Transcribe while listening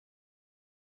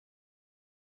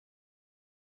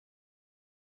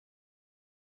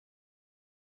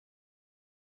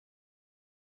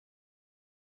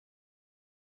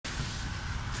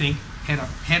think, head up,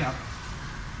 head up,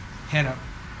 head up.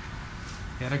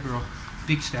 That a girl,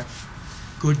 big step.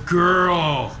 Good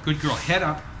girl, head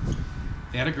up.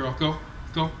 That a girl, go,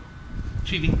 go.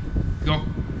 Sweet Pea, go,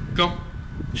 go.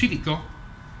 Sweet Pea, go.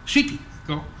 Sweet Pea,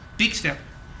 go. Big step.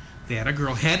 That a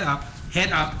girl, head up,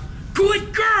 head up.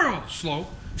 Good girl. Slow,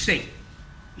 stay.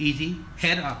 Easy,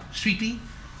 head up. Sweet Pea,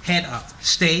 head up.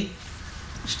 Stay,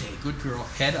 stay. Good girl,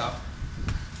 head up.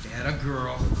 That a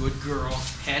girl, good girl.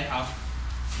 Head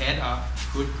up,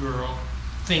 good girl.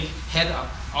 Think, head up,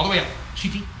 all the way up.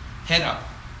 Sweet Pea, head up.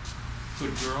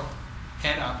 Good girl,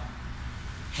 head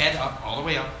up, all the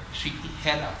way up. Sweet Pea,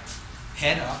 head up.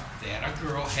 That a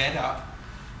girl, head up.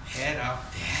 That a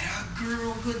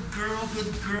girl, good girl,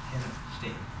 good girl. Head up,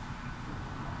 stay.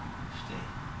 Stay.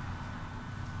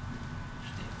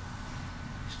 Stay.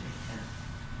 Stay, head up.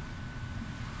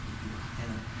 Head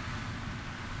up.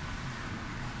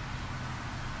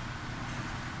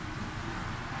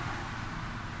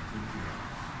 Good girl.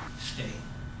 Stay.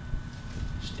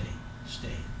 Stay.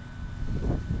 Stay.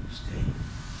 Stay.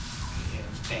 Head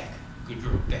back. Good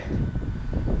girl, back.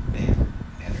 Back.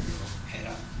 That a girl, head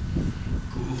up.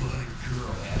 Good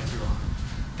girl, that a girl.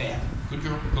 Back. Good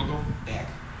girl, go, go. Back.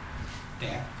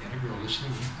 Back. That a girl, listen to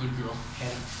me. Good girl,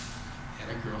 head up. That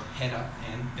a girl, head up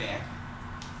and back.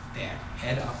 Back.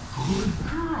 Head up. Good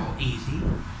girl. Easy.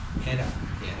 Head up.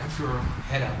 That a girl,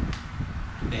 head up.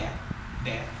 Back.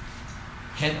 Back.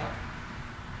 Head up.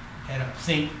 Head up.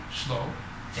 Think. Slow.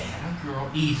 That a girl.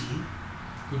 Easy.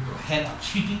 Good girl. Head up.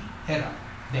 Sweet Pea. Head up.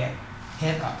 Back.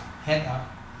 Head up. Head up.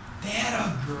 That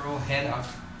a girl. Head up.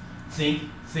 Think.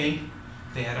 Think.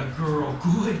 That a girl.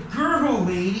 Good girl,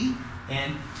 lady.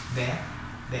 And back.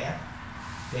 Back.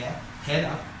 Back. Head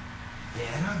up.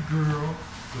 That a girl.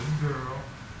 Good girl.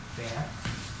 Back.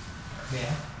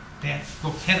 Back. Back. Go.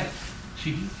 Head up.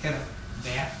 Sweet Pea. Head up.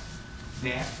 Back.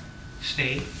 Back.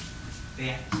 Stay.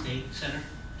 Back. Stay. Center.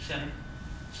 Center.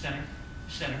 Center.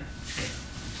 Center. Stay.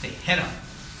 Stay. Head up.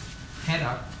 Head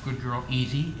up. Good girl.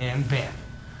 Easy. And back.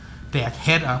 Back.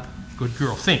 Head up. Good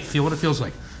girl. Think. Feel what it feels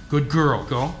like. Good girl.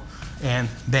 Go. And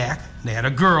back. That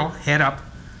a girl. Head up.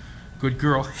 Good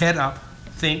girl. Head up.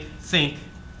 Think. Think.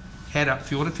 Head up.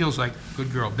 Feel what it feels like.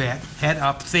 Good girl. Back. Head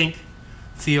up. Think.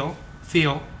 Feel.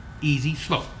 Feel. Easy.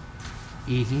 Slow.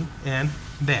 Easy. And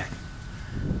back.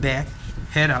 Back.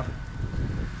 Head up.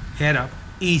 Head up.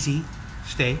 Easy.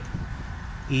 Stay.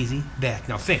 Easy. Back.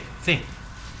 Now think. Think.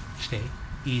 Stay.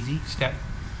 Easy. Step.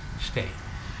 Stay.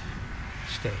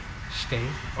 Stay. Stay.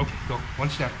 Okay. Go. One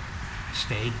step.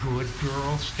 Stay. Good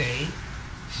girl. Stay.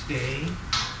 Stay.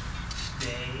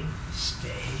 Stay.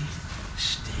 Stay.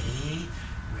 Stay.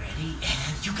 Ready.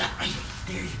 And you got right.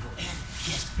 There you go. And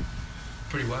yes.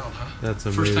 Pretty wild, huh? That's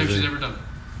amazing. First time she's ever done it.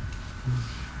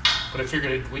 But I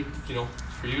figured I'd wait,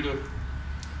 for you to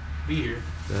be here.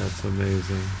 That's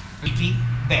amazing. Feet,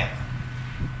 back.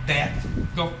 Back.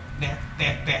 Go. Back,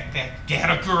 back, back, back. Get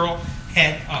a girl.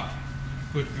 Head up.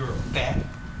 Good girl. Back.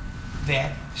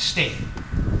 Back. Stay.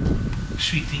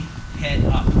 Sweet Pea. Head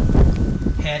up.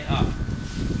 Head up.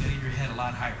 You gotta get your head a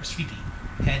lot higher. Sweet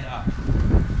Pea. Head up.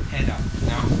 Head up.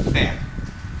 Now back.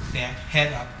 Back.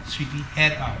 Head up. Sweet Pea.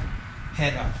 Head up.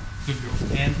 Head up. Good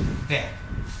girl. And back.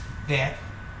 Back.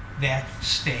 Back.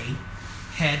 Stay.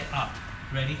 Head up.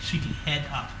 Ready? Sweet Pea. Head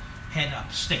up. Head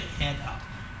up. Stay. Head up.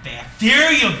 Back.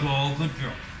 There you go. Good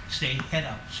girl. Stay. Head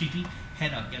up. Sweet Pea.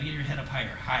 Head up. Gotta get your head up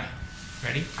higher. High.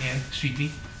 Ready? And Sweet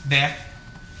Pea. Back.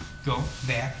 Go.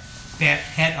 Back. Back.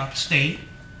 Head up. Stay.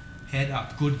 Head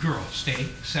up. Good girl. Stay.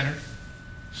 Center.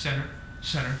 Center.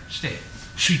 Center. Stay.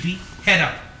 Sweet Pea. Head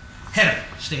up. Head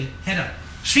up. Stay. Head up.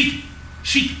 Sweet Pea.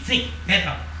 Sweet Pea. Think. Head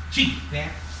up. Sweet Pea.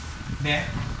 Back. Back.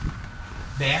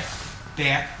 Back.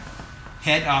 Back.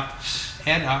 Head up.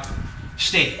 Head up.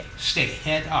 Stay. Stay.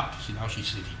 Head up. See, now she's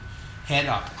sleeping. Head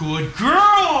up. Good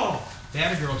girl.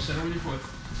 That a girl. Center with your foot.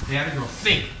 That a girl.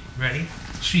 Think. Ready?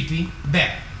 Sweet Pea.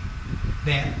 Back.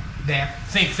 Back. Back.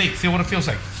 Think. Think. Feel what it feels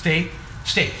like. Stay.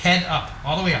 Stay. Head up.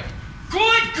 All the way up.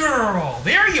 Good girl.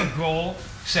 There you go.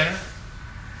 Center.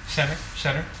 Center.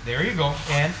 Center. There you go.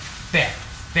 And back.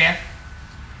 Back.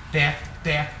 Back.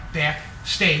 Back. Back.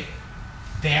 Stay.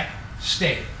 Back.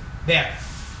 Stay. Back.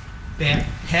 Back.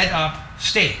 Head up.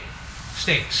 Stay.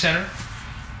 Stay. Center.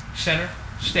 Center.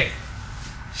 Stay.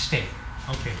 Stay.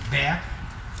 Okay. Back.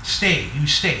 Stay. You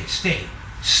stay. Stay.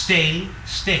 Stay.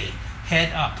 Stay.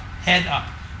 Head up. Head up.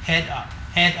 Head up.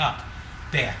 Head up.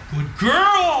 Back. Good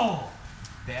girl.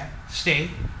 Back. Stay.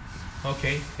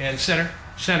 Okay. And center.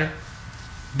 Center.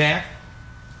 Back.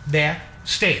 Back.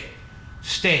 Stay.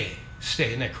 Stay. Stay.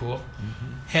 Isn't that cool?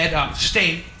 Mm-hmm. Head up.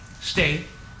 Stay. Stay.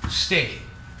 Stay.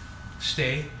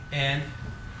 Stay. And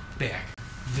back.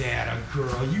 That a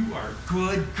girl. You are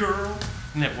good girl.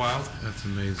 Isn't that wild? That's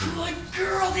amazing. Good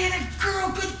girl. That a girl.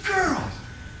 Good girl.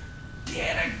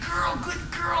 That a girl.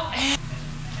 Good girl. Head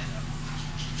up.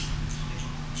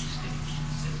 Stay.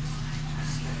 Sit.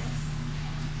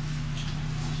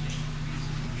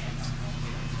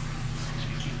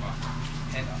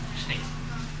 Head up. Stay.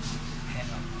 Head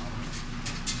up.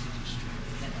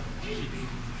 Head up.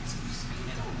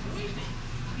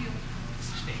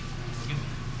 Stay. Look at me.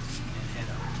 And head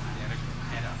up.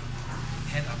 Head up.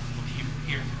 Head up. Look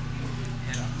here.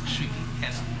 Head up. Sweetie.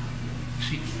 Head up.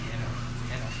 Sweetie. Head up.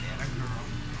 Head up. That a girl.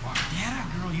 Wow. That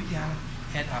a girl. You got it.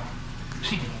 Head up.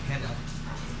 Sweetie. Head up.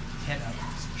 Head up.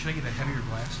 Should I get a heavier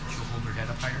glass? She'll hold her head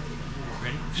up higher.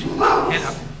 Ready? Head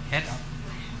up. Head up.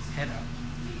 Head up.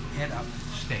 Head up.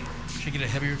 Stay. Should I get a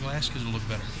heavier glass? Because it'll look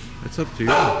better. It's up to you.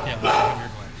 Yeah, I'll get a heavier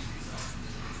glass.